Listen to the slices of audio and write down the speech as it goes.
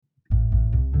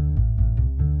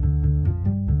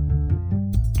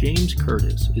James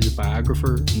Curtis is a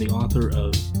biographer and the author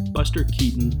of Buster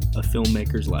Keaton, A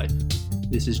Filmmaker's Life.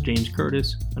 This is James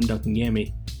Curtis. I'm Duncan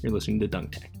Gammy. You're listening to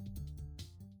Dunk Tank.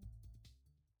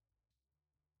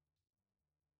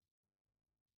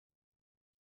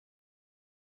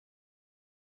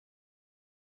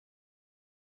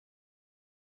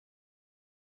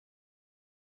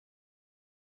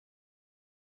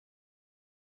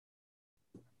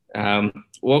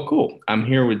 Well, cool. I'm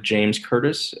here with James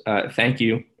Curtis. Thank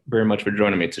you very much for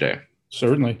joining me today.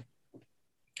 Certainly.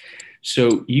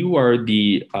 So you are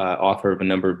the author of a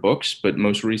number of books, but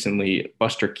most recently,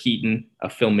 Buster Keaton, A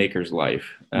Filmmaker's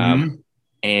Life.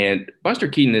 And Buster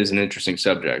Keaton is an interesting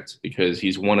subject because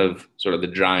he's one of sort of the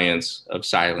giants of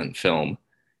silent film.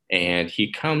 And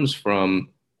he comes from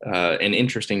an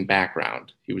interesting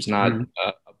background. He was not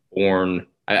born,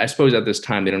 I suppose at this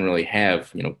time, they didn't really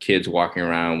have, kids walking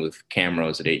around with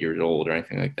cameras at 8 years old or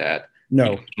anything like that.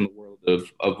 No. From the world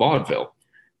of vaudeville.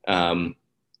 And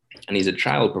he's a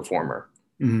child performer.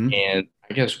 And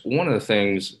I guess one of the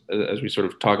things, as we sort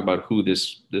of talk about who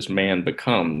this man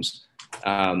becomes,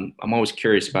 I'm always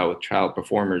curious about with child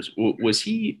performers. Was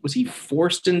he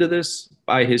forced into this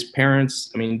by his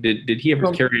parents? I mean, did he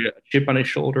ever carry a chip on his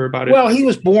shoulder about it? Well, he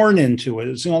was born into it.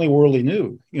 It's the only world he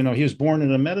knew. He was born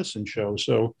in a medicine show.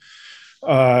 So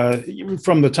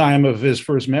from the time of his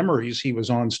first memories, he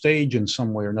was on stage in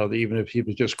some way or another, even if he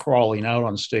was just crawling out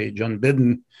on stage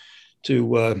unbidden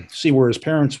to see where his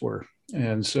parents were.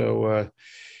 And so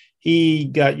he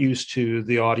got used to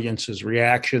the audience's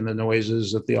reaction, the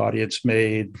noises that the audience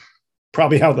made,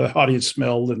 probably how the audience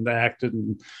smelled and acted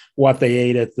and what they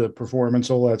ate at the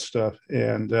performance, all that stuff.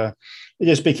 And it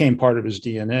just became part of his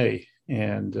DNA.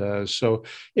 And so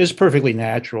it's a perfectly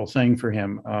natural thing for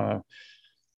him.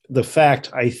 The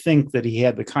fact, I think, that he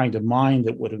had the kind of mind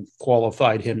that would have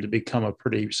qualified him to become a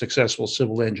pretty successful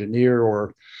civil engineer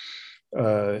or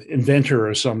inventor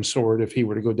of some sort, if he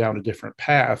were to go down a different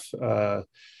path,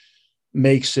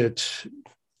 makes it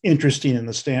interesting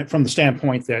from the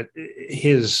standpoint that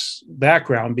his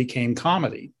background became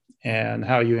comedy and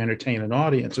how you entertain an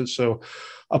audience. And so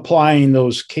applying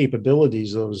those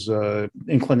capabilities, those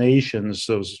inclinations,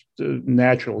 those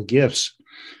natural gifts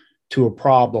to a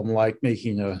problem like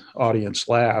making an audience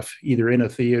laugh, either in a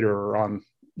theater or on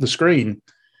the screen,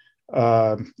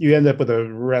 you end up with a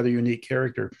rather unique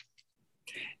character.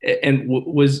 And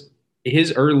was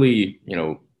his early,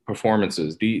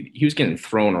 performances, he was getting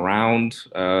thrown around,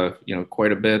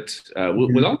 quite a bit.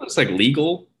 Was all this like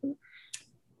legal?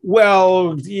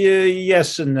 Well,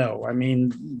 yes and no. I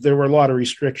mean, there were a lot of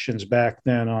restrictions back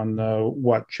then on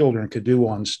what children could do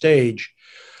on stage.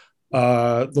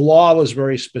 The law was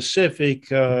very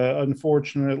specific.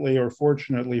 Unfortunately, or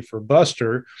fortunately for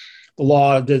Buster, the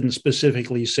law didn't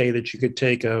specifically say that you could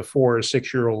take a 4 or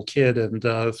 6 year old kid and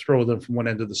throw them from one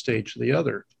end of the stage to the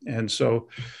other. And so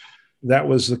that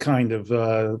was the kind of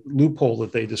loophole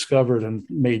that they discovered and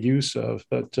made use of.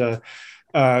 But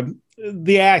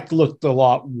the act looked a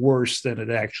lot worse than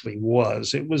it actually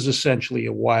was. It was essentially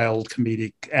a wild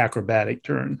comedic acrobatic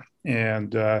turn.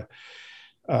 And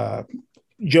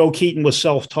Joe Keaton was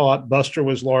self-taught. Buster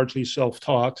was largely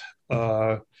self-taught.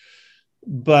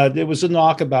 But it was a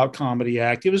knockabout comedy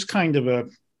act. It was kind of a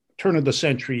turn of the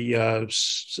century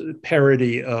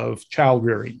parody of child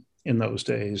rearing in those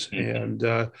days.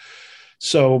 And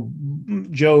so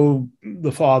Joe,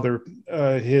 the father,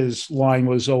 his line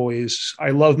was always,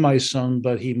 "I love my son,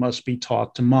 but he must be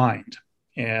taught to mind."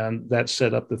 And that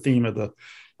set up the theme of the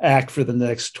act for the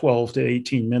next 12 to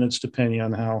 18 minutes, depending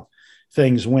on how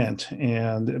things went.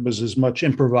 And it was as much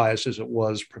improvised as it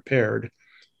was prepared.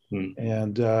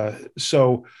 And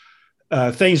so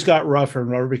things got rougher and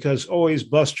rougher because always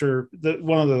Buster,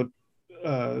 one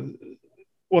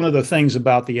of the things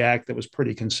about the act that was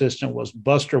pretty consistent was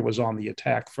Buster was on the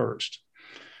attack first.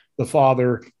 The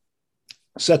father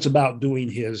sets about doing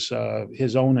his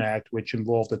own act, which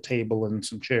involved a table and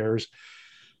some chairs,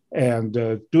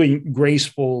 and doing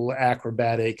graceful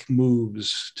acrobatic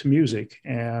moves to music.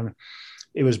 And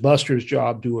it was Buster's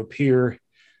job to appear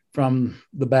from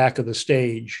the back of the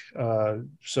stage.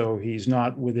 So he's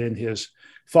not within his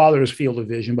father's field of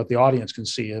vision, but the audience can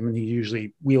see him. And he's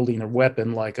usually wielding a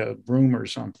weapon like a broom or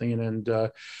something. And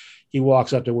he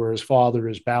walks up to where his father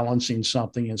is balancing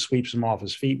something and sweeps him off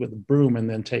his feet with a broom and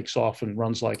then takes off and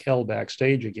runs like hell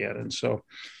backstage again. And so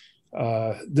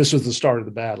this was the start of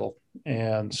the battle.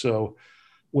 And so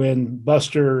when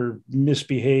Buster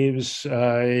misbehaves,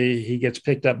 he gets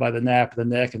picked up by the nape of the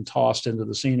neck and tossed into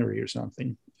the scenery or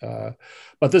something.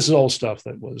 But this is all stuff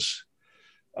that was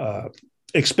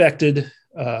expected.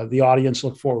 The audience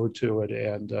looked forward to it,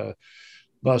 and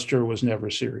Buster was never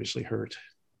seriously hurt.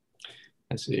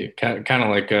 I see. Kind of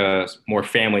like a more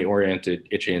family oriented,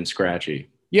 itchy and scratchy.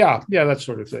 Yeah, yeah, that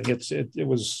sort of thing. It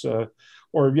was,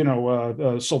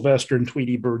 or Sylvester and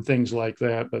Tweety Bird, things like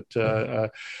that.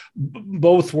 But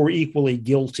both were equally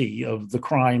guilty of the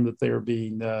crime that they were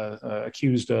being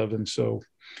accused of, and so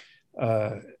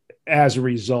uh, as a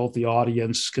result, the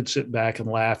audience could sit back and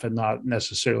laugh and not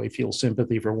necessarily feel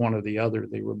sympathy for one or the other.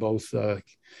 They were both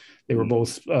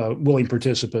willing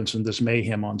participants in this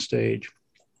mayhem on stage.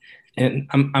 And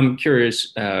I'm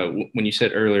curious, when you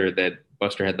said earlier that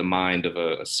Buster had the mind of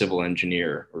a civil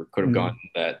engineer, or could have gone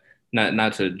Mm. that.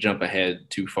 Not to jump ahead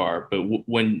too far, but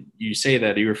when you say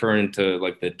that, are you referring to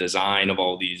like the design of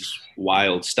all these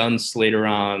wild stunts later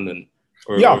on, and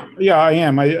or Yeah, yeah, I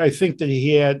am. I think that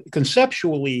he had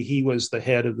conceptually, he was the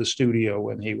head of the studio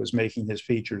when he was making his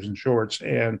features and shorts,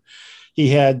 and he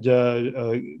had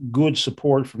good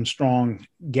support from strong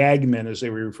gagmen, as they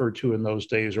were referred to in those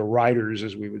days, or writers,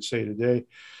 as we would say today.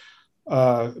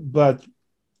 But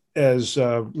as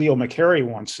Leo McCarey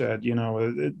once said,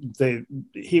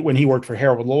 when he worked for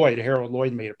Harold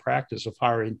Lloyd made a practice of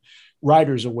hiring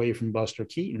writers away from Buster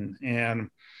Keaton, and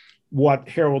what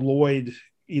Harold Lloyd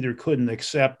either couldn't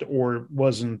accept or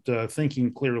wasn't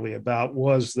thinking clearly about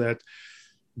was that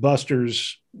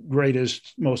Buster's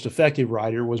greatest, most effective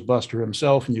writer was Buster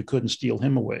himself, and you couldn't steal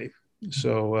him away.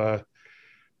 So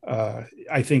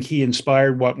I think he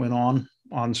inspired what went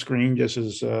on screen, just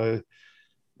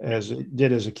as it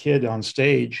did as a kid on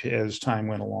stage as time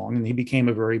went along, and he became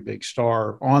a very big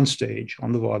star on stage,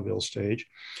 on the vaudeville stage,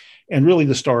 and really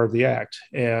the star of the act.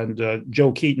 And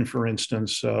Joe Keaton, for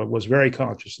instance, was very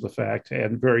conscious of the fact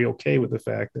and very okay with the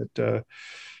fact that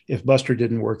if Buster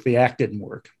didn't work, the act didn't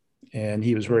work. And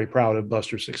he was very proud of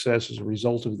Buster's success as a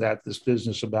result of that. This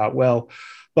business about, well,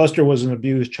 Buster was an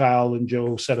abused child and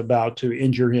Joe set about to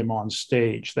injure him on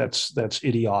stage. That's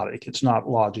idiotic. It's not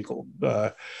logical.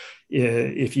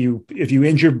 If you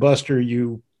injure Buster,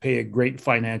 you pay a great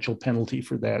financial penalty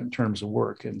for that in terms of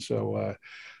work. And so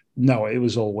no, it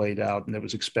was all laid out and it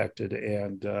was expected.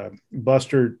 And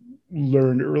Buster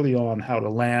learned early on how to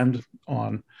land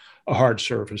on a hard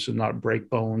surface and not break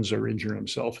bones or injure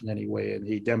himself in any way. And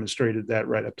he demonstrated that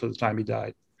right up to the time he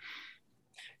died.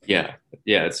 yeah,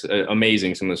 yeah, it's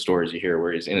amazing some of the stories you hear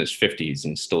where he's in his 50s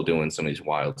and still doing some of these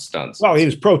wild stunts. Well, he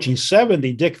was approaching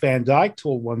 70. Dick Van Dyke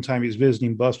told one time he was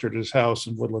visiting Buster at his house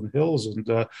in Woodland Hills,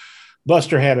 and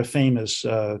Buster had a famous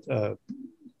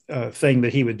thing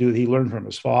that he would do that he learned from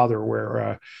his father,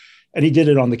 where and he did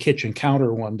it on the kitchen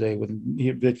counter one day when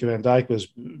Dick Van Dyke was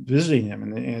visiting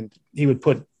him, and he would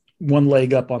put one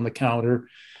leg up on the counter,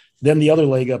 then the other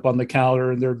leg up on the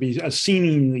counter, and there'd be a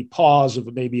seemingly pause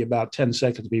of maybe about 10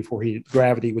 seconds before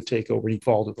gravity would take over and he'd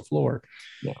fall to the floor.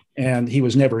 Yeah. And he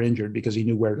was never injured because he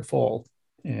knew where to fall.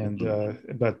 And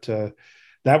but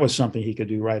that was something he could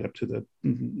do right up to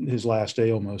his last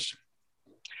day almost.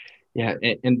 Yeah,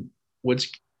 and what's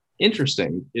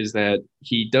interesting is that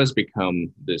he does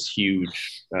become this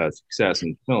huge success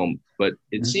in film, but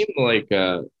it Mm-hmm. seemed like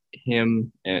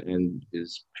him and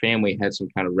his family had some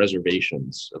kind of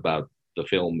reservations about the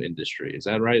film industry. Is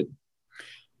that right?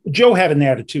 Joe had an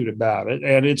attitude about it,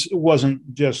 and it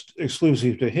wasn't just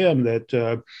exclusive to him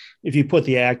that if you put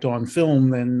the act on film,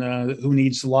 then who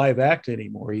needs the live act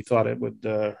anymore? He thought it would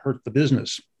hurt the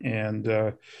business, and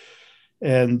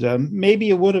maybe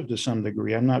it would have to some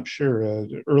degree. I'm not sure.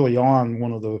 Early on,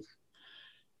 one of the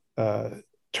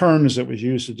terms that was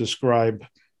used to describe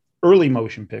early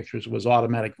motion pictures was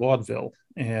automatic vaudeville.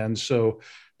 And so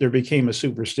there became a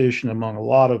superstition among a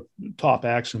lot of top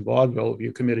acts in vaudeville. If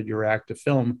you committed your act to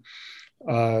film,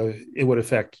 it would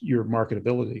affect your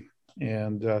marketability.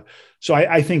 And so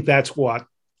I think that's what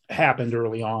happened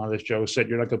early on. As Joe said,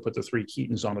 you're not going to put the three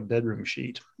Keatons on a bedroom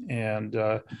sheet.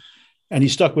 And he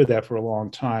stuck with that for a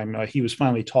long time. He was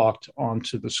finally talked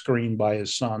onto the screen by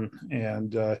his son,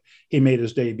 and he made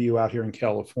his debut out here in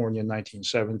California in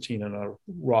 1917 in a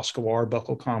Roscoe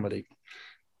Arbuckle comedy.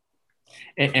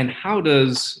 And how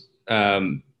does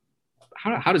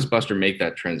Buster make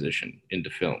that transition into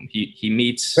film? He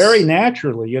meets Very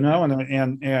naturally,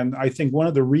 and I think one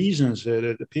of the reasons that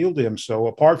it appealed to him so,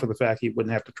 apart from the fact he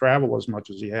wouldn't have to travel as much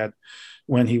as he had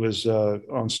when he was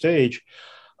on stage,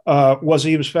 was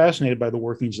he was fascinated by the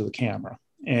workings of the camera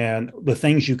and the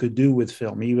things you could do with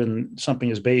film, even something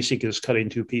as basic as cutting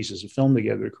two pieces of film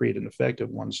together to create an effect of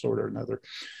one sort or another.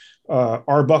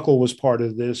 Arbuckle was part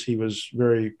of this. He was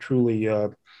very truly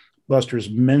Buster's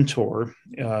mentor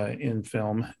in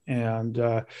film.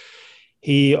 And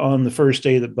he, on the first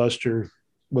day that Buster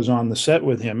was on the set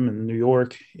with him in New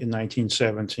York in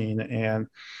 1917, and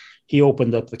he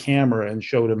opened up the camera and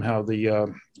showed him how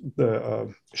the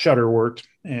shutter worked,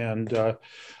 and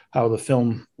how the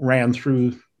film ran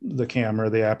through the camera,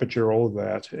 the aperture, all of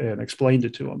that, and explained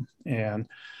it to him. And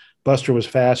Buster was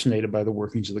fascinated by the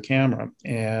workings of the camera.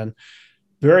 And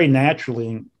very naturally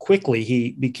and quickly,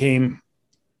 he became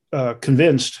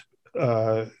convinced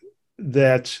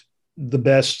that the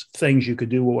best things you could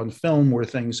do on film were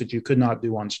things that you could not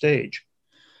do on stage.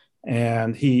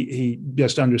 And he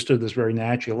just understood this very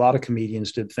naturally. A lot of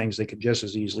comedians did things they could just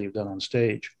as easily have done on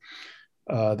stage.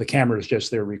 The camera is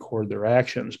just there to record their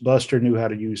actions. Buster knew how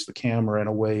to use the camera in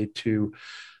a way to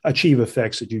achieve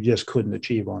effects that you just couldn't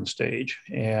achieve on stage.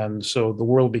 And so the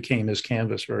world became his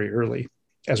canvas very early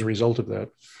as a result of that.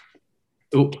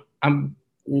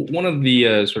 One of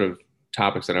the sort of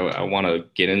topics that I want to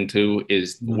get into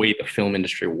is the way the film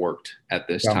industry worked at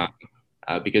this time,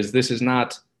 because this is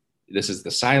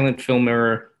the silent film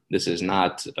era. This is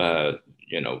not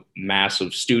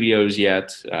massive studios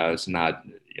yet. It's not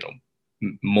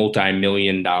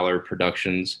multi-million-dollar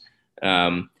productions,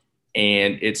 and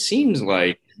it seems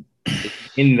like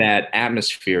in that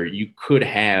atmosphere you could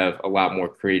have a lot more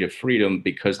creative freedom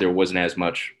because there wasn't as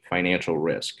much financial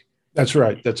risk. That's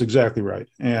right. That's exactly right.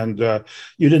 And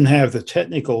you didn't have the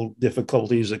technical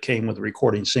difficulties that came with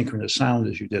recording synchronous sound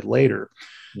as you did later.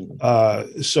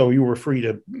 So you were free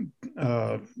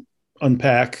to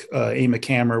unpack, aim a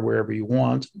camera wherever you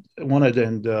wanted,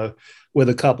 and with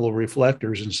a couple of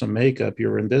reflectors and some makeup,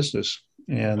 you're in business.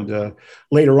 And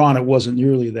later on, it wasn't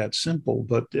nearly that simple,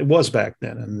 but it was back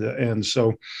then. And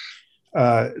so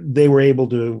they were able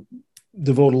to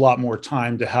devote a lot more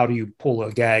time to how do you pull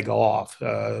a gag off.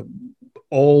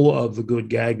 All of the good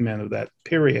gag men of that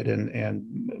period,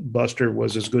 and Buster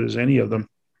was as good as any of them,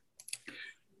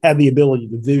 had the ability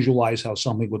to visualize how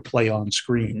something would play on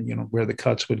screen, where the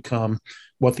cuts would come,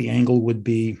 what the angle would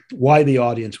be, why the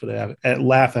audience would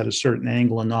laugh at a certain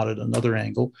angle and not at another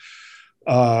angle.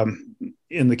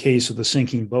 In the case of the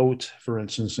sinking boat, for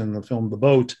instance, in the film The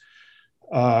Boat,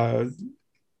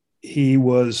 he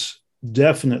was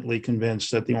definitely convinced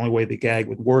that the only way the gag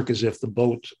would work is if the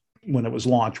boat, when it was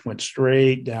launched, went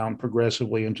straight down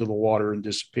progressively into the water and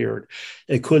disappeared.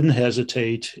 It couldn't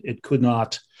hesitate. It could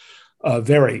not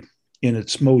vary in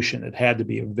its motion. It had to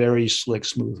be a very slick,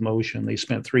 smooth motion. They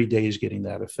spent 3 days getting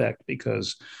that effect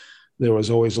because there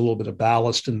was always a little bit of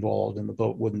ballast involved, and the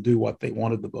boat wouldn't do what they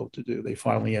wanted the boat to do. They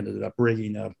finally ended up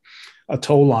rigging a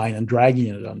tow line and dragging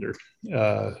it under.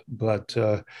 But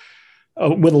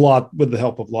with the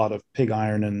help of a lot of pig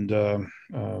iron and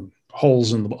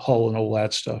holes in the hull and all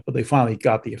that stuff. But they finally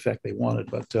got the effect they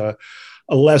wanted. But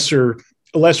a lesser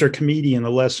comedian, a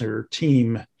lesser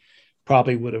team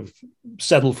probably would have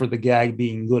settled for the gag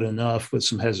being good enough with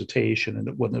some hesitation, and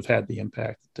it wouldn't have had the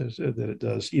impact that it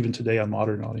does even today on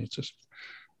modern audiences.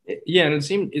 Yeah, and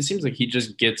it seems like he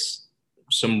just gets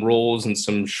some roles in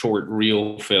some short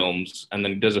reel films, and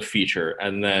then does a feature,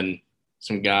 and then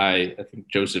some guy, I think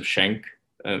Joseph Schenk,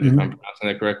 if I'm pronouncing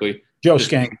that correctly. Joe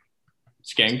Skank.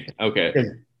 Skank? Okay. Yeah.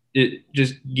 It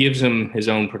just gives him his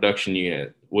own production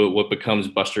unit, what becomes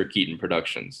Buster Keaton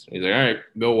Productions. He's like, all right,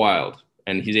 go wild.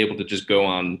 And he's able to just go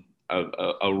on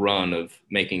a run of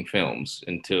making films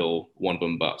until one of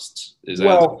them busts. Is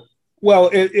that well?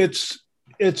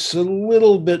 It's a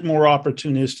little bit more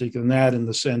opportunistic than that, in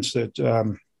the sense that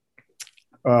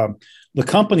the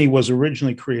company was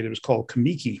originally created. It was called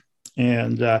Kamiki,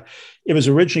 and it was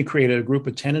originally created a group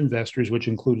of 10 investors, which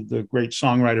included the great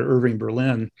songwriter Irving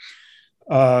Berlin.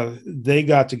 They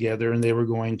got together and they were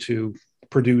going to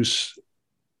produce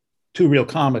 2 real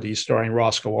comedies starring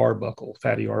Roscoe Arbuckle,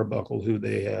 Fatty Arbuckle, who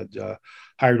they had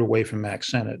hired away from Mack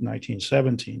Sennett in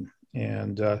 1917.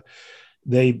 And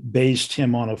they based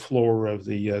him on a floor of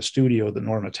the studio that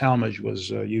Norma Talmadge was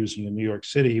using in New York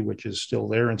City, which is still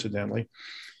there, incidentally.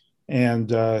 And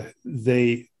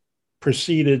they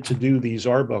proceeded to do these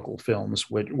Arbuckle films,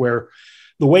 where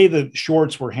the way the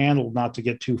shorts were handled, not to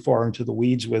get too far into the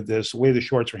weeds with this, the way the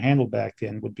shorts were handled back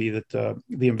then would be that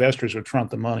the investors would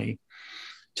front the money.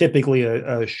 Typically,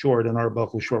 an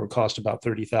Arbuckle short would cost about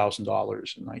 $30,000 in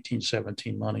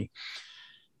 1917 money.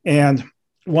 And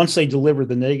once they delivered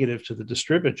the negative to the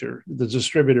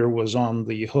distributor was on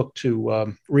the hook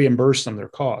to reimburse them their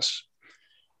costs.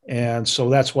 And so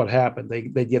that's what happened.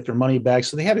 They get their money back.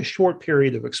 So they had a short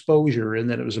period of exposure, and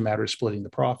then it was a matter of splitting the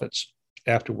profits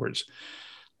afterwards.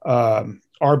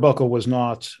 Arbuckle was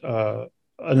not an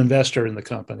investor in the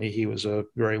company. He was a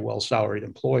very well-salaried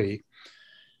employee.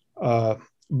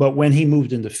 But when he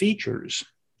moved into features,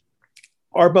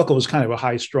 Arbuckle was kind of a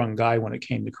high-strung guy when it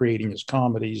came to creating his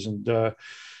comedies, and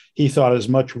he thought as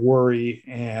much worry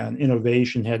and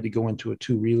innovation had to go into a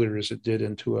two-reeler as it did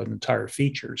into an entire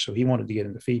feature. So he wanted to get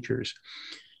into features.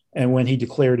 And when he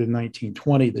declared in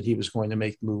 1920 that he was going to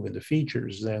make the move into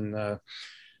features, then the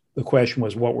question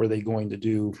was, what were they going to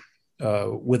do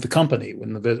with the company,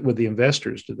 with the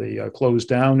investors? Did they close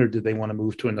down, or did they want to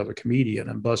move to another comedian?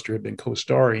 And Buster had been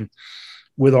co-starring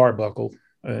with Arbuckle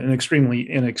in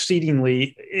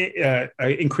increasingly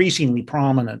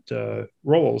prominent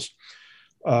roles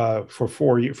for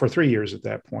 3 years at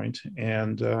that point.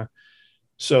 And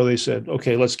so they said,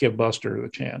 okay, let's give Buster the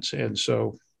chance. And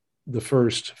so the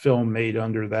first film made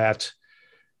under that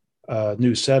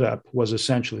new setup was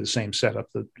essentially the same setup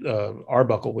that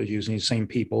Arbuckle was using, the same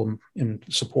people in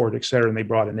support, et cetera. And they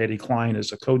brought in Eddie Klein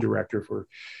as a co-director for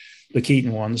the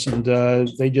Keaton ones. And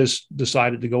they just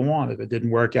decided to go on. If it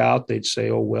didn't work out, they'd say,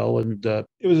 oh, well. And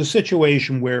it was a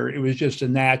situation where it was just a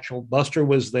natural. Buster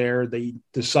was there. They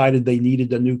decided they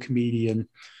needed a new comedian.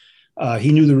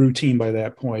 He knew the routine by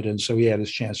that point, and so he had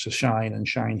his chance to shine, and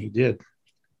shine he did.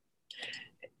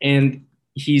 And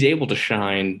he's able to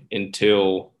shine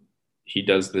until he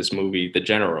does this movie, The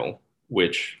General,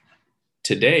 which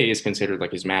today is considered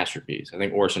like his masterpiece. I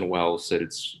think Orson Welles said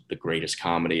it's the greatest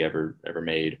comedy ever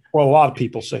made. Well, a lot of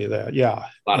people say that, yeah.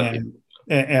 A lot of people.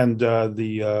 And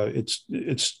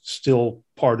it's still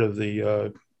part of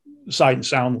the Sight and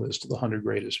Sound list of the 100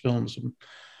 greatest films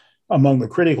among the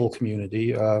critical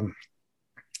community.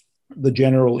 The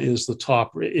General is the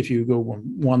top. If you go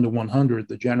 1 to 100,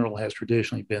 The General has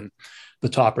traditionally been the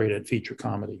top rated feature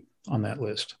comedy on that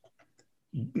list.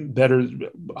 Better,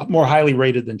 more highly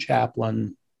rated than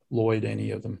Chaplin, Lloyd,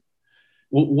 any of them.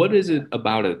 Well, what is it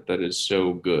about it that is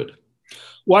so good?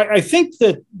 Well, I think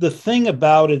that the thing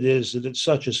about it is that it's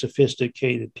such a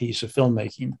sophisticated piece of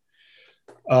filmmaking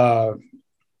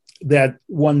that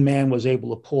one man was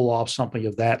able to pull off something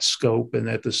of that scope and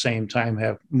at the same time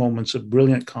have moments of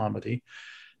brilliant comedy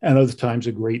and other times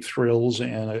of great thrills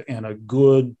and a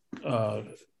good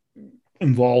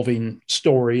involving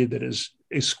story that is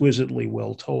exquisitely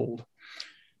well told.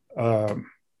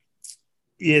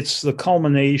 It's the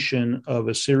culmination of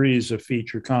a series of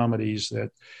feature comedies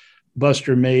that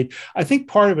Buster made. I think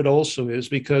part of it also is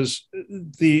because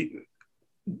the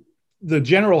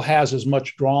General has as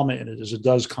much drama in it as it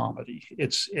does comedy.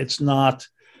 It's not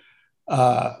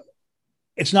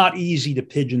easy to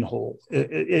pigeonhole.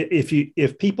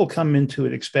 If people come into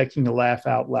it expecting to laugh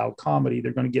out loud comedy,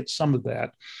 they're going to get some of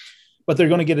that, but they're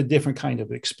going to get a different kind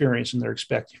of experience than they're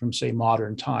expecting from, say,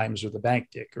 Modern Times or The Bank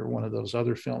Dick or one of those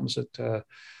other films that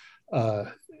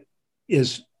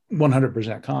is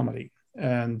 100% comedy.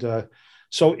 And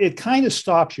so it kind of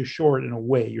stops you short in a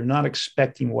way. You're not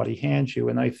expecting what he hands you.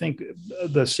 And I think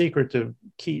the secret to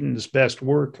Keaton's best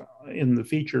work in the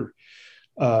feature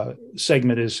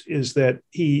segment is that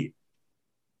he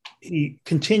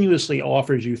continuously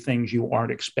offers you things you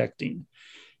aren't expecting.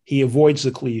 He avoids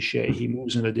the cliche. He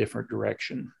moves in a different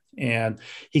direction. And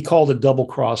he called it double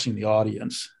crossing the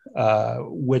audience,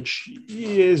 which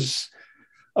is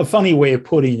a funny way of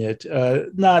putting it.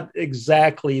 Not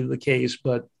exactly the case,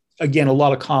 but again, a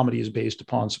lot of comedy is based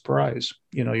upon surprise.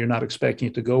 You know, you're not expecting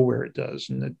it to go where it does,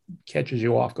 and it catches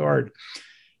you off guard.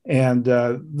 And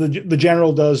the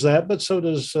General does that, but so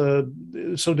does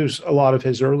a lot of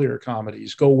his earlier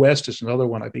comedies. Go West is another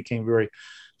one I became very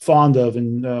fond of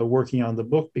in working on the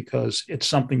book because it's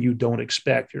something you don't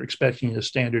expect. You're expecting a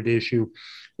standard issue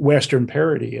Western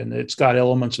parody, and it's got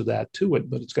elements of that to it,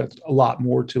 but it's got a lot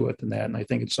more to it than that. And I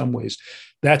think in some ways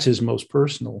that's his most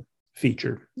personal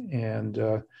feature. And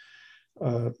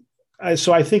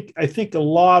so I think a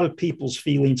lot of people's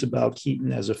feelings about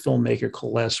Keaton as a filmmaker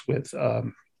coalesce with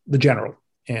The General,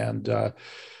 and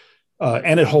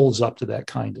it holds up to that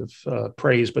kind of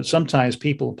praise. But sometimes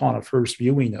people, upon a first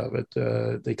viewing of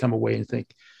it, they come away and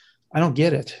think, I don't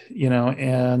get it, you know.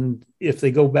 And if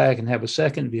they go back and have a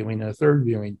second viewing and a third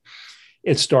viewing,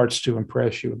 it starts to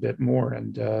impress you a bit more.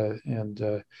 And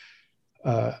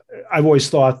I've always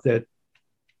thought that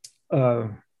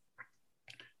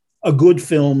a good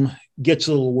film gets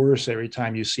a little worse every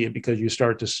time you see it because you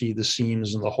start to see the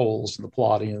seams and the holes and the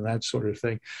plotting and that sort of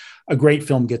thing. A great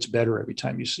film gets better every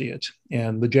time you see it.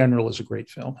 And The General is a great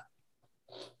film.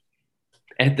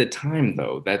 At the time,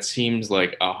 though, that seems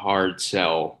like a hard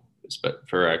sell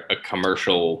for a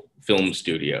commercial film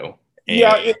studio. And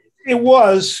yeah, it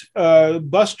was.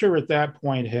 Buster at that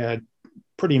point had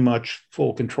pretty much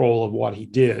full control of what he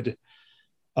did.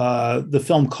 The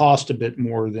film cost a bit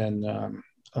more than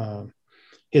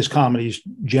his comedies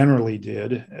generally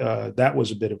did. That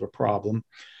was a bit of a problem.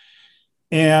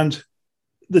 And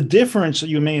the difference that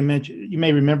you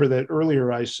may remember that earlier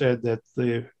I said that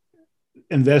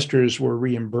investors were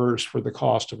reimbursed for the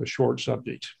cost of a short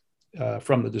subject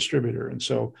from the distributor. And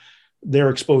so their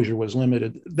exposure was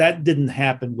limited. That didn't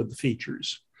happen with the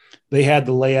features. They had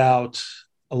to lay out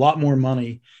a lot more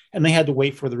money, and they had to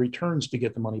wait for the returns to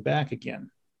get the money back again.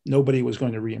 Nobody was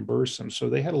going to reimburse them. So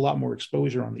they had a lot more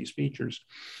exposure on these features.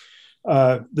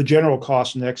 The general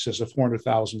cost in excess of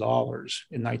 $400,000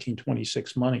 in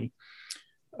 1926 money.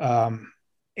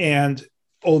 And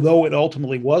although it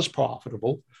ultimately was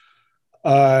profitable,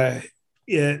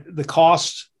 the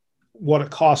cost, what it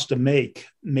cost to make,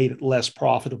 made it less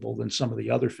profitable than some of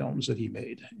the other films that he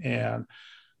made. And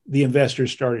the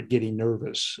investors started getting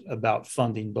nervous about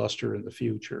funding Buster in the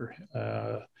future.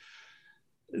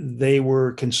 They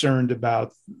were concerned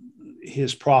about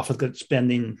his profligate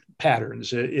spending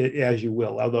patterns, as you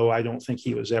will, although I don't think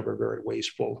he was ever very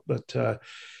wasteful. But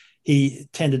he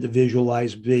tended to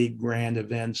visualize big, grand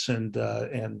events and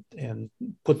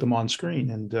put them on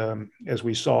screen. And as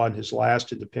we saw in his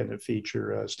last independent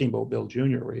feature, Steamboat Bill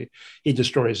Jr., where he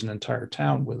destroys an entire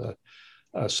town with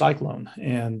a cyclone.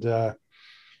 And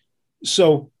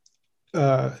so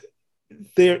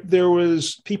there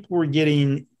was, people were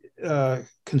getting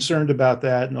concerned about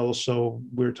that. And also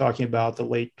we were talking about the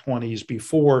late 20s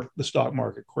before the stock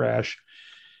market crash.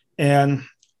 And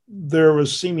there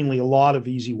was seemingly a lot of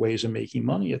easy ways of making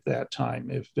money at that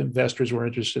time. If investors were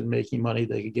interested in making money,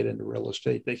 they could get into real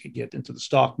estate, they could get into the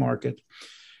stock market,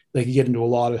 they could get into a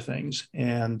lot of things.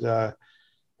 And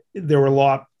there were a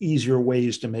lot easier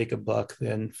ways to make a buck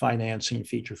than financing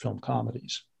feature film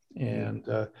comedies. And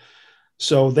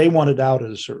so they wanted out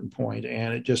at a certain point,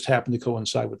 and it just happened to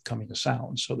coincide with coming to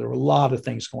sound. So there were a lot of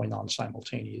things going on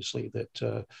simultaneously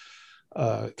that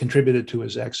contributed to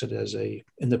his exit as a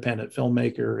independent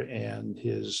filmmaker and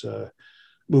his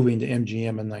moving to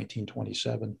MGM in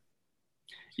 1927.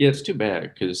 Yeah, it's too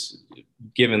bad because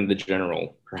given the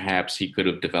general, perhaps he could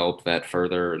have developed that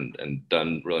further and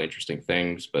done really interesting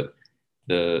things. But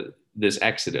this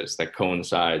exodus that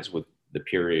coincides with the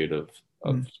period of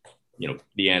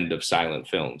the end of silent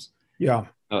films. Yeah,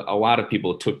 a lot of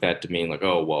people took that to mean like,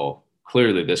 oh well,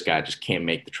 clearly this guy just can't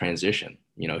make the transition.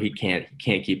 He can't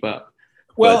keep up.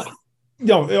 Well,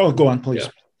 no, go on, please.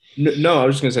 Yeah. No, I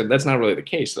was just going to say that's not really the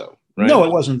case, though. Right? No,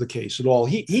 it wasn't the case at all.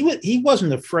 He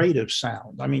wasn't afraid of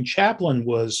sound. I mean, Chaplin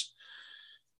was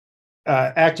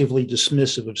actively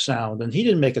dismissive of sound, and he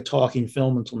didn't make a talking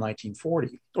film until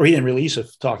 1940, or he didn't release a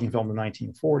talking film in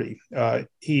 1940.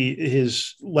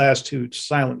 His last two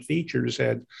silent features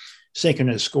had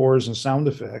synchronous scores and sound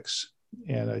effects,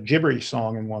 and a gibberish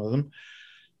song in one of them,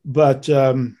 but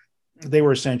they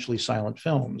were essentially silent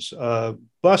films.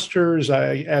 Buster's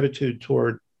attitude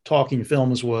toward talking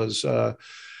films was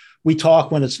we talk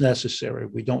when it's necessary.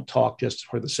 We don't talk just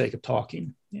for the sake of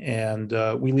talking. And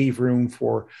we leave room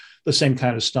for the same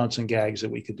kind of stunts and gags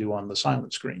that we could do on the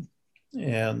silent screen.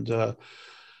 And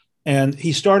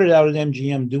he started out at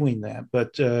MGM doing that,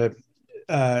 but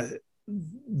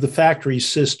the factory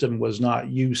system was not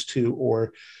used to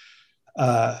or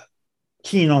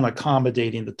keen on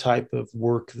accommodating the type of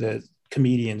work that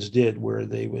comedians did, where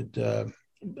they would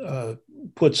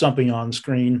put something on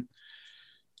screen,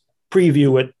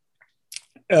 preview it,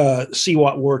 see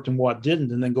what worked and what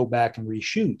didn't, and then go back and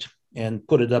reshoot and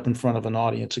put it up in front of an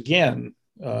audience again,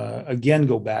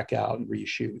 go back out and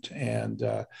reshoot. And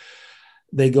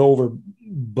they go over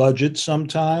budget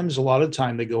sometimes. A lot of the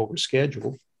time they go over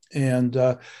schedule. And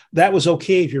that was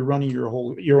okay if you're running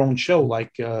your own show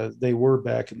like they were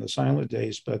back in the silent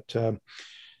days. But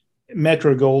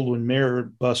Metro Goldwyn Mayer,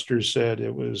 Buster said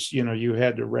it was, you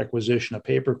had to requisition a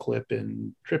paperclip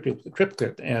and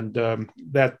triplicate. And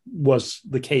that was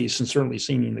the case, and certainly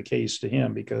seeming the case to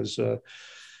him, because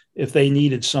if they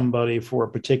needed somebody for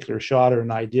a particular shot or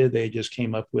an idea they just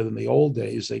came up with in the old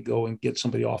days, they go and get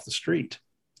somebody off the street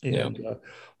and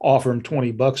offer them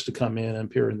 $20 to come in and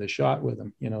appear in the shot with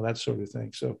them, that sort of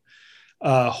thing. So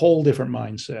a whole different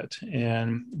mindset.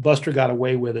 And Buster got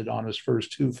away with it on his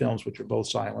first two films, which are both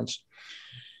silents.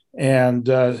 And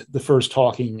the first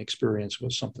talking experience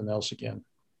was something else again.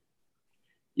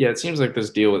 Yeah, it seems like this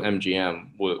deal with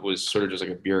MGM was sort of just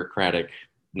like a bureaucratic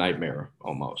nightmare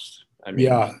almost. I mean,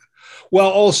 yeah. Well,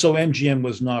 also MGM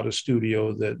was not a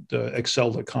studio that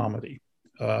excelled at comedy.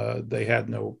 They had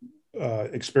no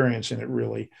experience in it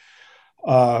really.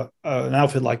 An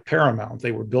outfit like Paramount,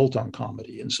 they were built on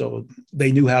comedy, and so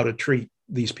they knew how to treat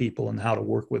these people and how to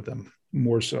work with them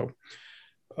more so.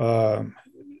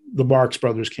 The Marx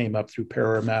Brothers came up through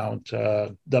Paramount,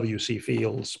 W.C.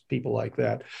 Fields, people like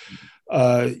that.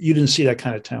 You didn't see that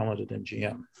kind of talent at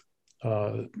MGM.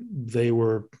 They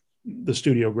were the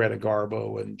studio, Greta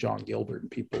Garbo and John Gilbert and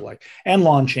people like, and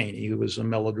Lon Chaney, who was a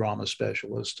melodrama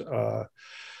specialist.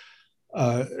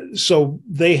 So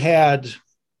they had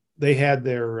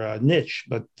their niche,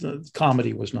 but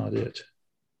comedy was not it.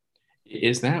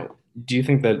 Do you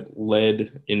think that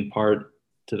led in part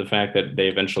to the fact that they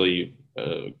eventually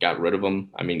got rid of him?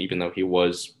 I mean, even though he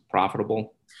was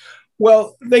profitable?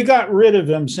 Well, they got rid of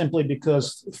him simply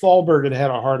because Thalberg had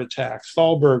a heart attack.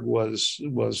 Thalberg was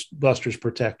Buster's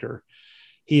protector.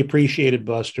 He appreciated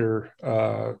Buster,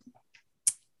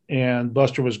 and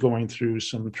Buster was going through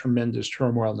some tremendous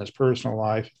turmoil in his personal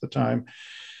life at the time.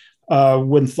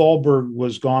 When Thalberg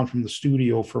was gone from the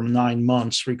studio for 9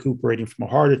 months, recuperating from a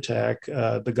heart attack,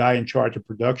 the guy in charge of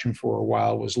production for a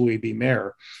while was Louis B.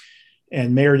 Mayer.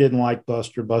 And Mayer didn't like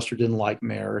Buster. Buster didn't like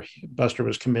Mayer. Buster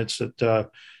was convinced that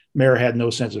Mayer had no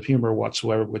sense of humor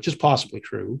whatsoever, which is possibly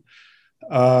true.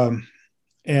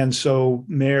 And so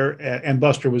Mayer and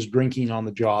Buster was drinking on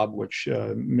the job, which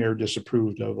Mayer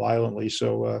disapproved of violently.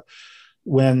 So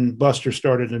when Buster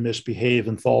started to misbehave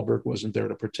and Thalberg wasn't there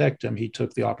to protect him, he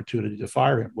took the opportunity to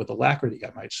fire him with alacrity,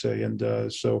 I might say.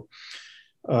 And so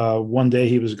one day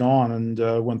he was gone.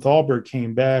 And when Thalberg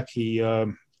came back, he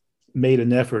made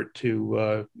an effort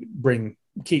to bring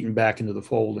Keaton back into the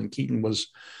fold. And Keaton was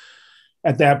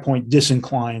at that point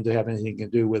disinclined to have anything to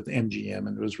do with MGM,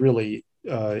 and was really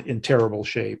in terrible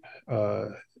shape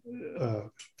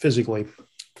physically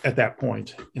at that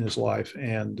point in his life.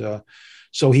 And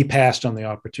so he passed on the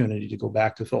opportunity to go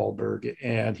back to Thalberg,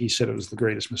 and he said it was the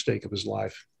greatest mistake of his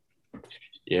life.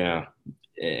 Yeah.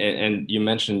 And you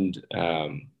mentioned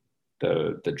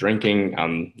the drinking,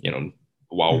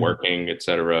 while working,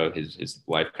 etc. His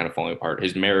life kind of falling apart.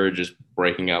 His marriage is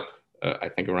breaking up, I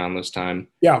think, around this time.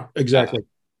 Yeah, exactly.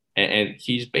 And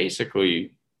he's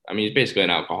basically an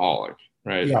alcoholic,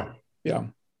 right? Yeah, yeah.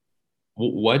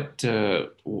 What?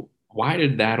 Why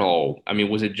did that all? I mean,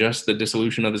 was it just the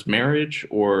dissolution of his marriage,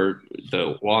 or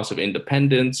the loss of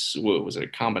independence? Was it a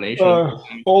combination of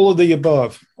everything? All of the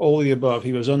above. All of the above.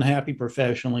 He was unhappy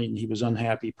professionally, and he was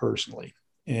unhappy personally,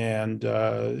 and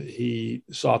he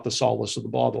sought the solace of the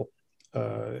bottle,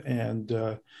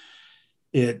 and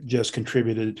it just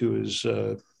contributed to his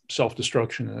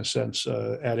self-destruction in a sense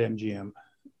at MGM.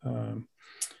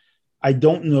 I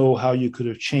don't know how you could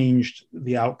have changed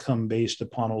the outcome based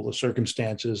upon all the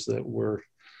circumstances that were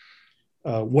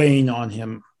weighing on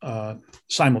him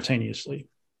simultaneously.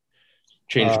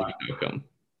 Changed what outcome?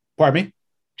 Pardon me?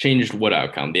 Changed what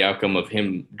outcome? The outcome of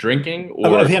him drinking,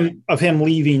 or of him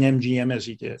leaving MGM as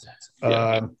he did.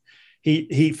 Yeah.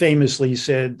 He famously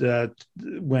said that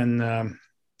when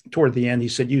toward the end, he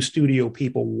said, "You studio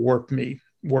people warp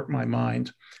my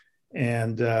mind,"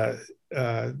 and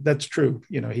that's true.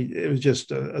 It was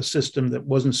just a system that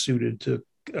wasn't suited to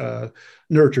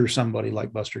nurture somebody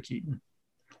like Buster Keaton,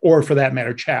 or for that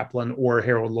matter, Chaplin or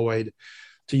Harold Lloyd,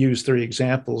 to use three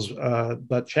examples.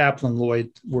 But Chaplin and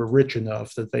Lloyd were rich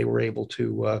enough that they were able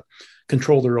to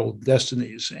control their own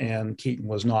destinies, and Keaton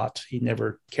was not. He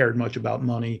never cared much about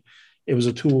money. It was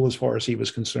a tool as far as he was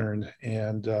concerned.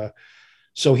 And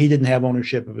so he didn't have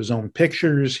ownership of his own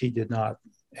pictures. He did not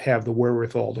have the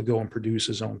wherewithal to go and produce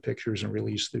his own pictures and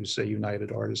release through, say,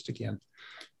 United Artists again.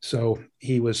 So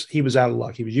he was out of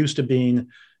luck. He was used to being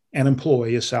an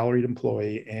employee, a salaried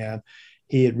employee, and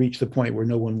he had reached the point where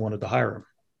no one wanted to hire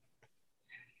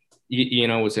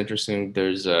him. What's interesting?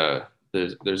 There's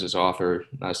this author,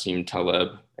 Nassim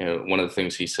Taleb, and one of the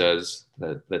things he says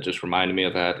that just reminded me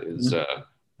of that is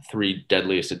three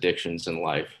deadliest addictions in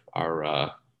life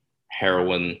are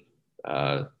heroin,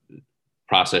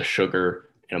 processed sugar,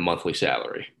 and a monthly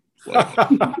salary.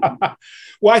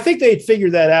 Well, I think they'd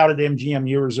figured that out at MGM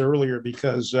years earlier,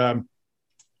 because an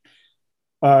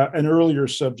earlier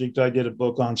subject I did a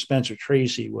book on, Spencer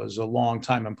Tracy, was a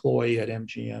longtime employee at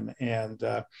MGM,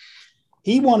 and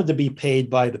he wanted to be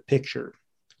paid by the picture,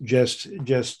 just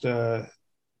so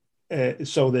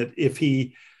that if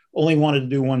he only wanted to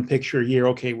do one picture a year,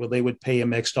 okay, well, they would pay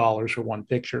him X dollars for one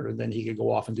picture, and then he could go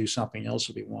off and do something else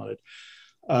if he wanted.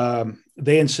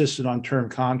 They insisted on term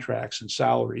contracts and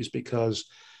salaries because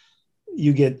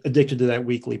you get addicted to that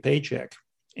weekly paycheck,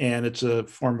 and it's a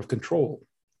form of control.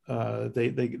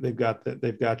 They've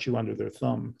got you under their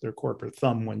thumb, their corporate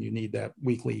thumb, when you need that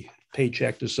weekly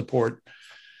paycheck to support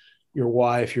your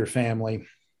wife, your family,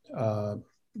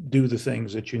 do the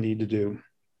things that you need to do.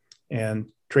 And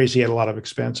Tracy had a lot of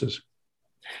expenses.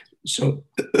 So,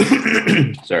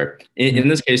 sorry. In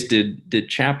this case, did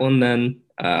Chaplin then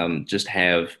just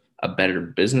have a better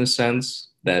business sense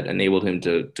that enabled him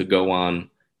to go on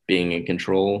being in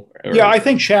control? Yeah, Or I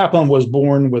think Chaplin was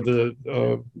born with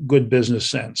a good business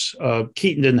sense.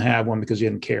 Keaton didn't have one because he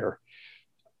didn't care.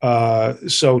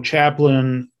 So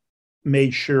Chaplin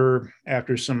made sure,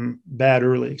 after some bad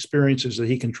early experiences, that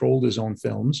he controlled his own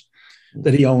films,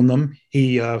 that he owned them.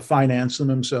 He financed them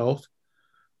himself.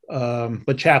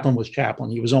 But Chaplin was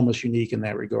Chaplin. He was almost unique in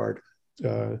that regard.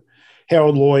 Uh,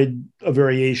 Harold Lloyd, a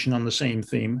variation on the same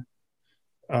theme.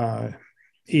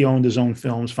 He owned his own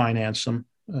films, financed them,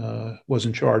 was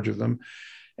in charge of them.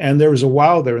 And there was a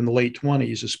while there in the late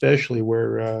 20s, especially,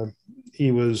 where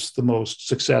he was the most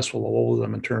successful of all of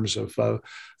them in terms of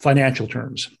financial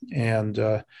terms. And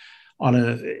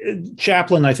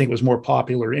Chaplin, I think, was more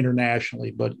popular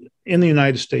internationally, but in the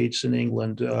United States and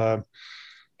England,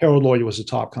 Harold Lloyd was a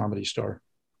top comedy star.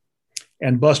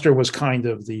 And Buster was kind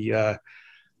of the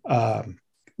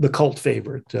cult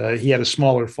favorite. He had a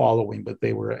smaller following, but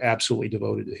they were absolutely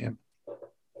devoted to him.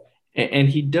 and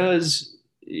he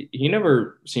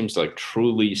never seems to like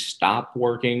truly stop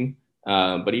working,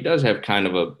 but he does have kind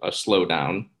of a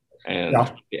slowdown. And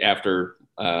Yeah. after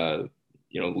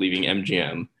leaving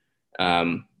MGM,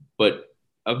 but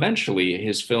eventually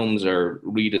his films are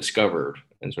rediscovered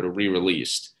and sort of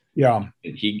re-released. Yeah.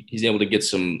 He's able to get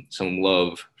some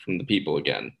love from the people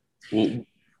again. Well,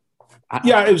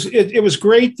 Yeah, it was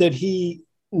great that he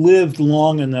lived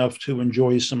long enough to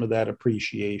enjoy some of that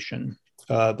appreciation.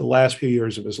 The last few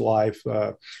years of his life,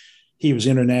 he was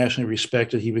internationally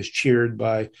respected. He was cheered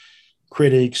by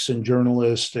critics and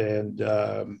journalists and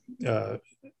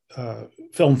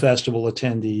film festival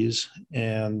attendees.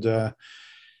 And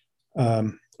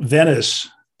Venice,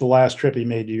 the last trip he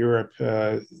made to Europe,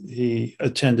 he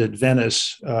attended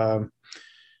Venice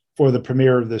for the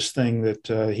premiere of this thing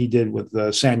that he did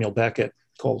with Samuel Beckett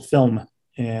called Film,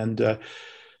 and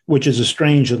which is a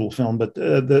strange little film. But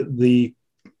the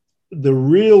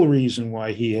real reason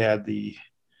why he had the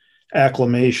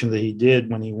acclamation that he did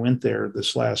when he went there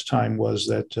this last time was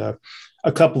that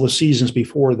a couple of seasons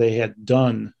before, they had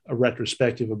done a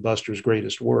retrospective of Buster's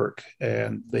greatest work,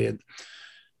 and they had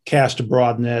cast a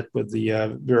broad net with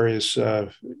the various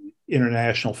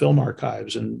international film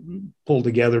archives and pulled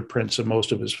together prints of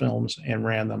most of his films and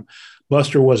ran them.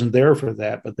 Buster wasn't there for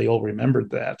that, but they all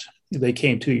remembered that. They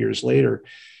came 2 years later.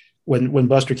 When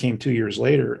Buster came 2 years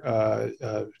later,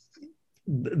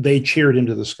 they cheered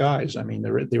into the skies. I mean,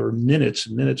 there were minutes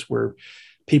and minutes where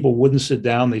people wouldn't sit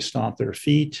down; they stomped their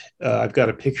feet. I've got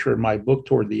a picture in my book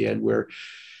toward the end where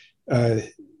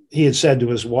he had said to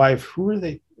his wife, "Who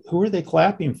are they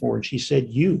clapping for?" And she said,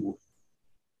 "You."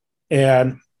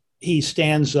 And he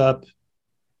stands up,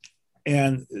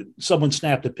 and someone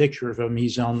snapped a picture of him.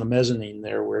 He's on the mezzanine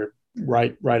there, where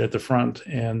right at the front,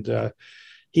 and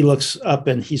he looks up,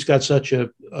 and he's got such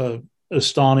a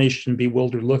astonished and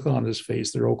bewildered look on his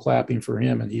face. They're all clapping for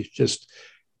him, and he's just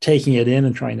taking it in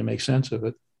and trying to make sense of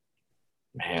it.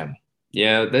 Man,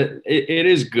 yeah, it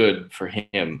is good for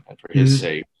him and for his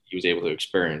sake. He was able to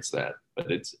experience that,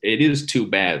 but it is too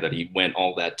bad that he went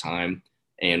all that time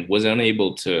and was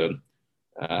unable to.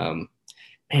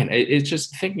 It's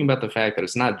just thinking about the fact that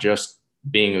it's not just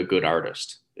being a good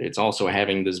artist; it's also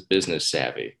having this business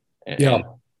savvy and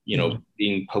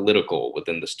being political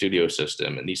within the studio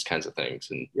system and these kinds of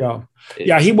things. And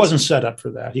he wasn't set up for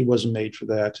that. He wasn't made for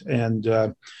that.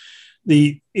 And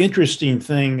the interesting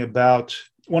thing about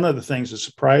one of the things that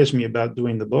surprised me about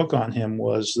doing the book on him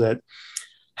was that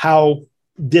how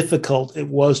difficult it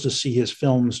was to see his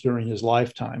films during his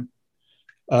lifetime.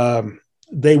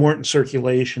 They weren't in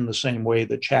circulation the same way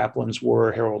that Chaplin's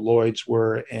were, Harold Lloyd's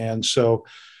were, and so,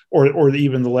 or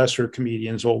even the lesser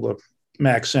comedians, all the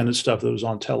Max Sennett stuff that was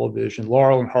on television.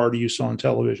 Laurel and Hardy you saw on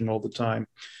television all the time,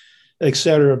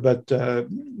 etc. But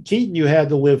Keaton, you had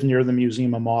to live near the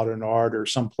Museum of Modern Art or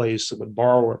someplace that would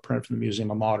borrow a print from the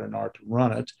Museum of Modern Art to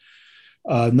run it.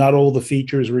 Not all the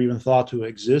features were even thought to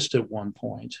exist at one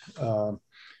point.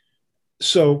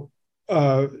 So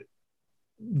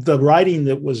the writing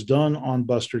that was done on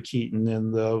Buster Keaton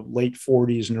in the late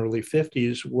 40s and early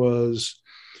 50s was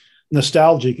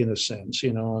nostalgic in a sense,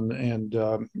 and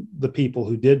the people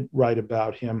who did write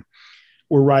about him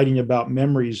were writing about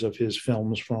memories of his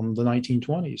films from the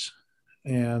 1920s.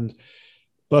 And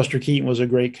Buster Keaton was a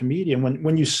great comedian.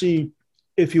 When you see,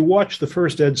 if you watch the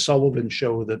first Ed Sullivan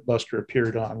show that Buster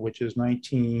appeared on, which is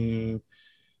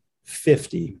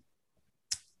 1950,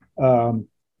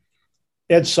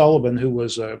 Ed Sullivan, who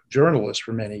was a journalist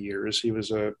for many years, he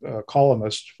was a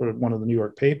columnist for one of the New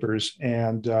York papers,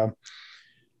 and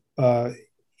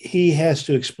he has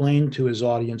to explain to his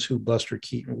audience who Buster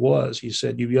Keaton was. He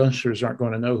said, "You youngsters aren't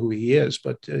going to know who he is,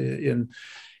 but in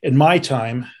my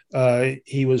time,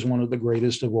 he was one of the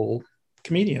greatest of all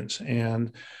comedians,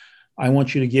 and I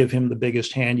want you to give him the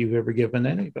biggest hand you've ever given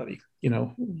anybody,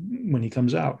 when he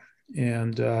comes out.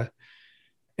 And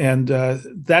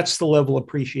that's the level of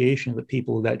appreciation that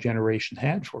people of that generation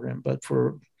had for him. But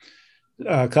for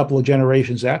a couple of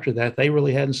generations after that, they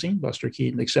really hadn't seen Buster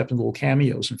Keaton except in little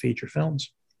cameos in feature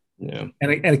films, Yeah.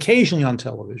 and occasionally on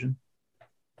television.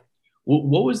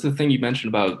 What was the thing you mentioned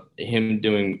about him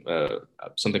doing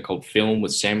something called Film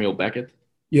with Samuel Beckett?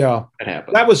 Yeah, That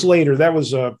happened. that was later. That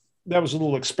was a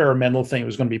little experimental thing. It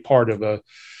was going to be part of a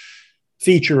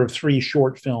feature of 3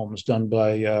 short films done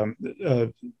by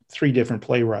 3 different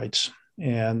playwrights,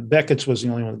 and Beckett's was the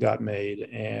only one that got made.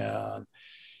 And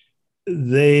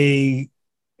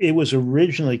it was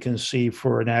originally conceived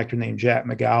for an actor named Jack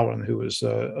McGowan, who was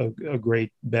a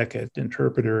great Beckett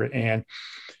interpreter, and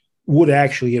would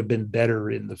actually have been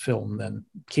better in the film than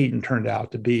Keaton turned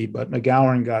out to be. But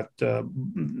McGowan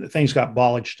things got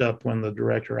bollocked up when the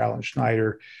director, Alan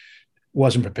Schneider,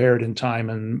 wasn't prepared in time,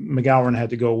 and McGowan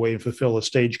had to go away and fulfill a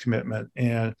stage commitment.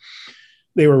 And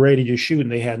they were ready to shoot,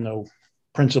 and they had no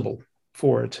principal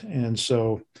for it. And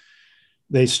so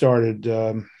they started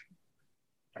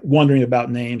wondering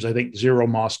about names. I think Zero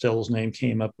Mostel's name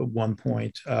came up at one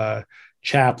point.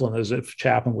 Chaplin, as if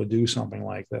Chaplin would do something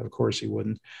like that. Of course he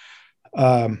wouldn't.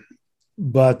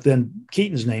 But then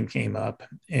Keaton's name came up,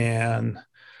 and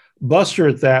Buster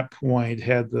at that point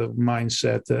had the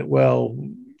mindset that, well,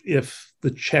 if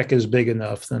the check is big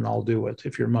enough, then I'll do it.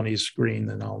 If your money's green,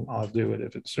 then I'll do it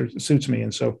if it suits me.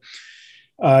 And so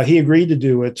he agreed to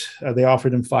do it. They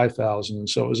offered him $5,000,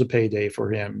 so it was a payday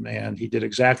for him, and he did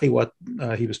exactly what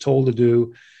he was told to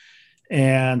do.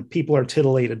 And people are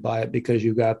titillated by it because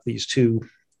you got these 2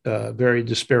 very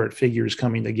disparate figures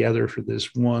coming together for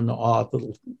this one odd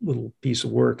little piece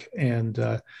of work. And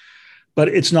but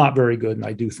it's not very good, and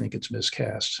I do think it's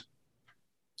miscast.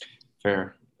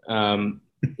 Fair.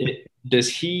 Does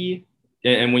he?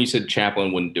 And when you said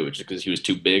Chaplin wouldn't do it, just because he was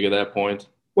too big at that point?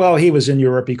 Well, he was in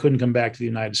Europe. He couldn't come back to the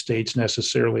United States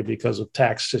necessarily because of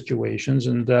tax situations,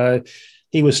 and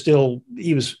he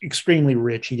was extremely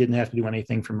rich. He didn't have to do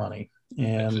anything for money,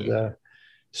 and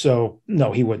so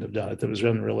no, he wouldn't have done it. That was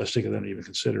unrealistic of them to even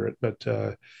consider it.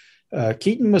 But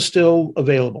Keaton was still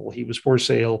available. He was for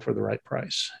sale for the right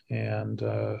price, and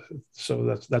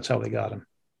so that's how they got him.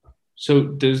 So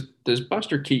does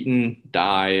Buster Keaton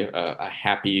die a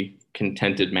happy,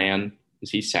 contented man? Is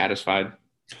he satisfied?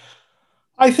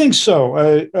 I think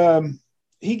so.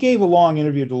 He gave a long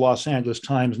interview to the Los Angeles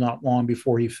Times not long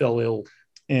before he fell ill,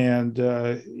 and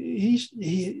he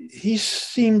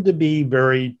seemed to be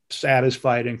very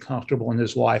satisfied and comfortable in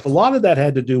his life. A lot of that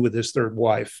had to do with his third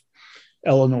wife,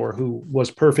 Eleanor, who was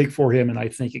perfect for him, and I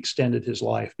think extended his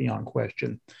life beyond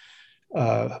question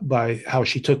by how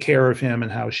she took care of him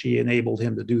and how she enabled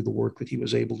him to do the work that he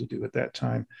was able to do at that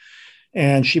time.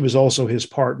 And she was also his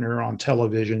partner on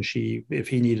television. If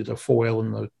he needed a foil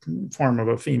in the form of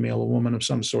a female, a woman of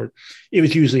some sort, it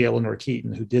was usually Eleanor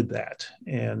Keaton who did that.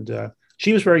 And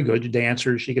she was very good, a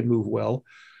dancer. She could move well.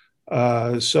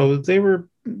 So they were,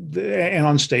 and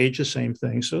on stage, the same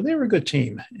thing. So they were a good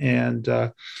team.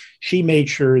 And she made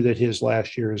sure that his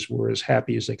last years were as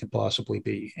happy as they could possibly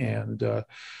be. And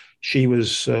she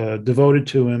was devoted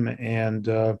to him,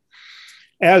 and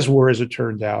as were, as it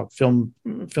turned out, film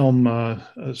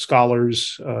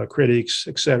scholars, critics,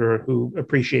 et cetera, who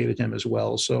appreciated him as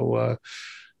well. So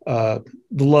the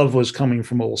love was coming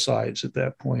from all sides at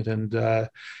that point. And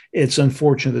it's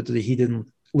unfortunate that he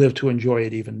didn't live to enjoy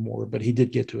it even more, but he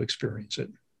did get to experience it.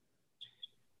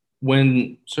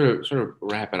 When sort of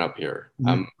wrapping up here,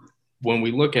 when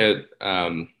we look at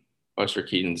Buster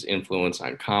Keaton's influence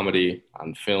on comedy,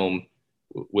 on film,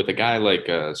 with a guy like,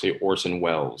 say, Orson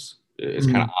Welles, it's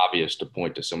kind of obvious to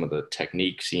point to some of the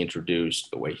techniques he introduced,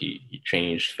 the way he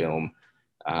changed film.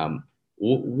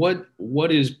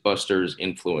 What is Buster's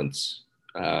influence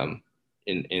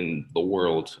in the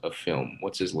world of film?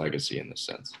 What's his legacy in this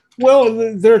sense?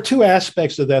 Well, there are 2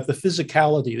 aspects of that. The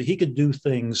physicality, that he could do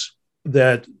things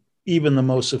that even the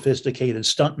most sophisticated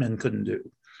stuntmen couldn't do.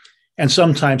 And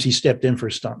sometimes he stepped in for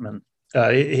stuntmen.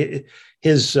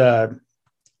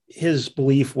 His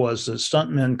belief was that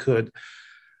stuntmen could,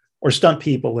 or stunt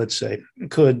people, let's say,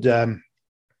 could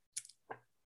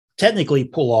technically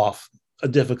pull off a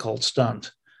difficult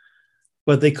stunt,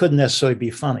 but they couldn't necessarily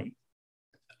be funny.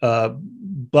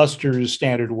 Buster's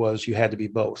standard was you had to be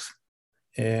both.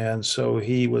 And so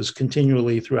he was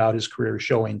continually throughout his career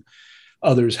showing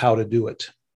others how to do it.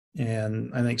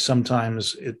 And I think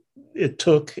sometimes it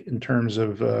took in terms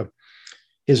of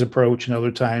his approach, and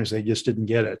other times they just didn't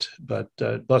get it. But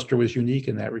Buster was unique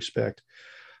in that respect.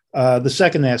 The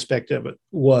second aspect of it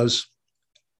was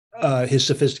his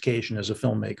sophistication as a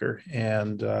filmmaker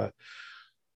and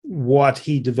what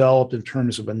he developed in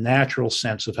terms of a natural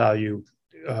sense of how you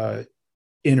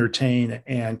entertain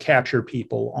and capture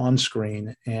people on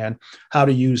screen and how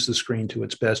to use the screen to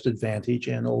its best advantage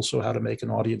and also how to make an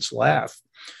audience laugh,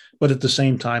 but at the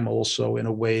same time also in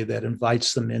a way that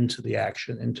invites them into the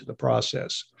action, into the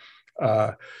process.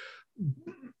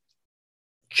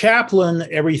 Chaplin,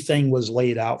 everything was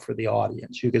laid out for the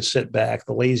audience. You could sit back.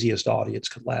 The laziest audience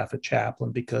could laugh at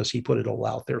Chaplin because he put it all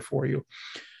out there for you.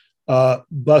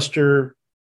 Buster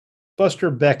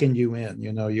beckoned you in.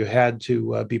 You had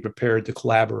to be prepared to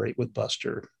collaborate with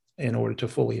Buster in order to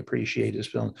fully appreciate his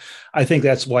film. I think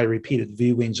that's why repeated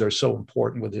viewings are so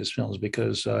important with his films,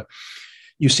 because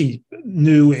you see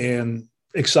new and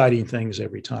exciting things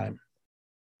every time.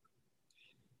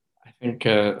 I think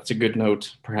that's a good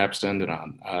note, perhaps, to end it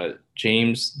on.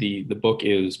 James, the book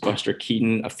is Buster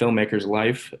Keaton, A Filmmaker's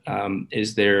Life.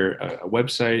 Is there a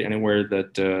website anywhere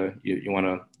that you want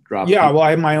to drop? Yeah, well,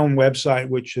 I have my own website,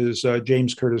 which is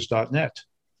jamescurtis.net.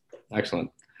 Excellent.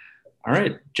 All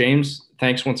right, James,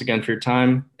 thanks once again for your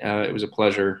time. It was a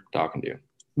pleasure talking to you.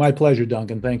 My pleasure,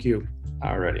 Duncan. Thank you.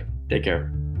 All righty. Take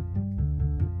care.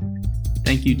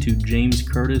 Thank you to James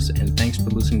Curtis, and thanks for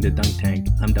listening to Dunk Tank.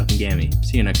 I'm Duncan Gammy.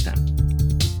 See you next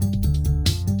time.